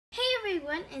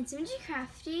everyone, it's MG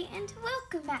Crafty and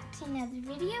welcome back to another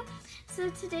video. So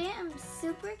today I'm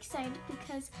super excited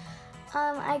because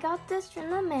I got this from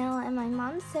the mail and my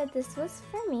mom said this was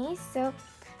for me, so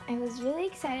I was really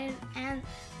excited. And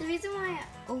the reason why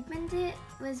I opened it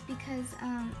was because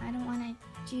I don't want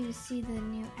you to see the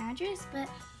new address, but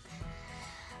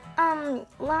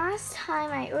last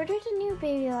time I ordered a new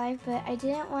Baby Life, but I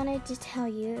didn't want to tell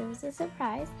you. It was a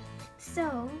surprise.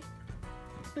 So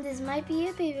this might be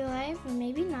a Baby Life or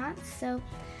maybe not. So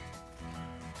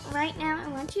right now I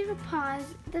want you to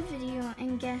pause the video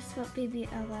and guess what Baby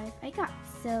Life I got.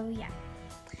 So yeah.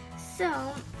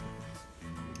 So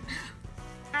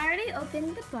I already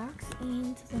opened the box,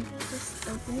 and let me just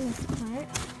open this part.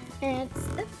 And it's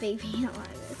a Baby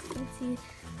Alive. As you can see,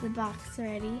 the box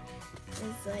already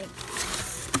is like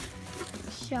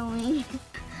showing.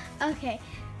 Okay,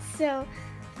 so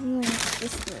I'm going to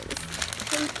just move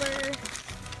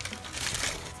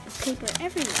paper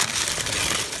everywhere.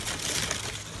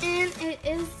 And it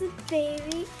is the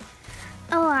Baby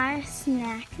Alive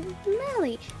Snack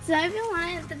Millie. So I've been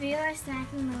wanting the Baby Alive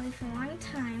Snack Millie for a long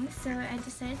time, so I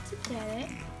decided to get it.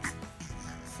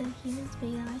 So here's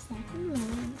Baby Alive Snack Millie.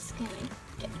 I'm just gonna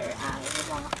get her out of the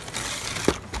box.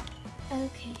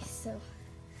 Okay, so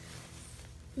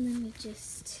let me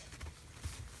just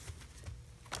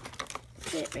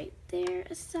put it right there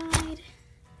aside.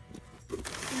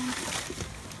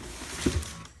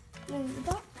 Move the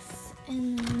box,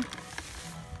 and then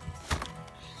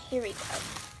here we go.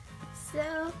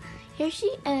 So here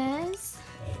she is.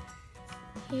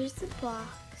 Here's the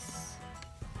box.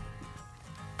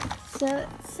 So it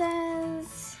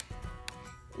says,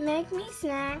 make me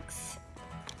snacks,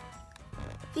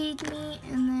 feed me,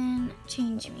 and then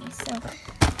change me. So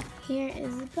here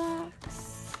is the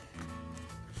box.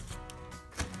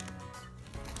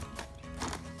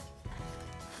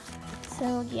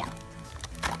 So yeah.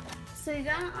 So you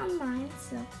got it online.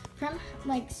 So from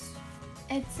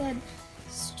it said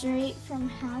straight from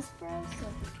Hasbro. So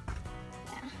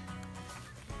yeah.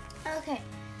 Okay.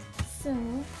 So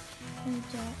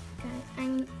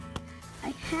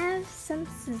I have some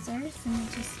scissors. Let me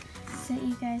just set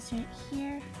you guys right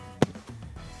here.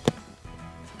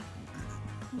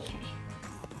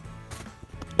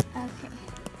 Okay.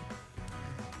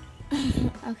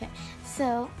 Okay.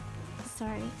 So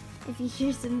sorry if you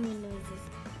hear some weird noises.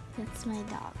 That's my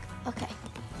dog. Okay.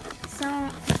 So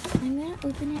I'm gonna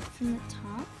open it from the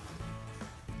top.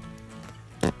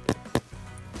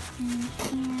 And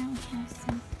here we have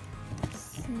some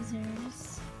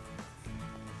scissors.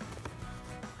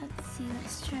 Let's see,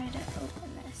 let's try to open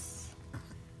this.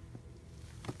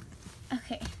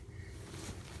 Okay.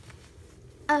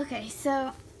 Okay, so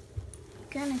I'm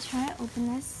gonna try to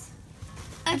open this.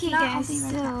 Okay guys,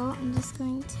 so I'm just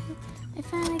going to, I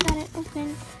finally got it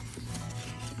open.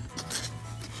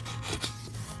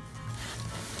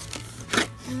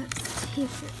 And let's take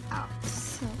it out.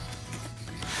 So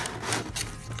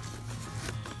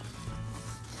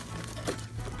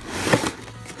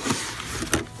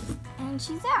and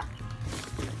she's out.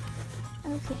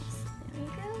 Okay, so there we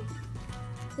go.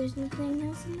 There's nothing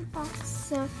else in the box.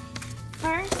 So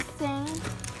first thing,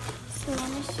 so let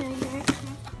me show you right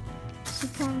here. She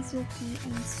comes with the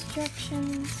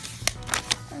instructions,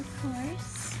 of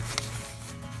course,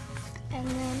 and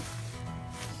then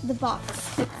the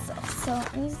box itself. So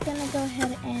I'm just gonna go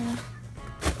ahead and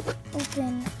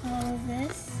open all of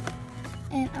this,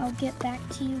 and I'll get back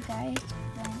to you guys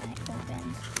when I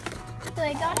open. So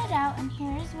I got it out, and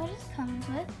here's what it comes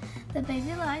with: the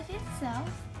Baby Life itself,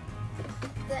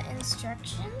 the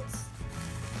instructions,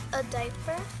 a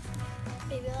diaper,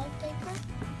 Baby Life diaper,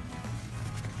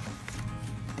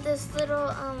 this little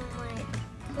like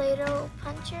Play-Doh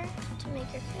puncher to make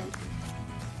her food,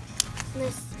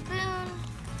 this spoon,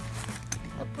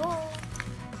 a bowl,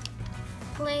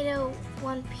 Play-Doh,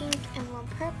 one pink and one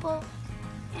purple,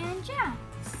 and yeah.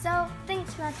 So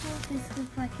thanks for watching. Please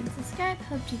click like and subscribe.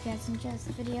 Hope you guys enjoyed this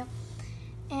video,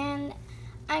 and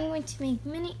I'm going to make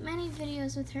many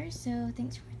videos with her. So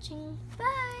thanks for watching.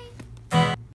 Bye.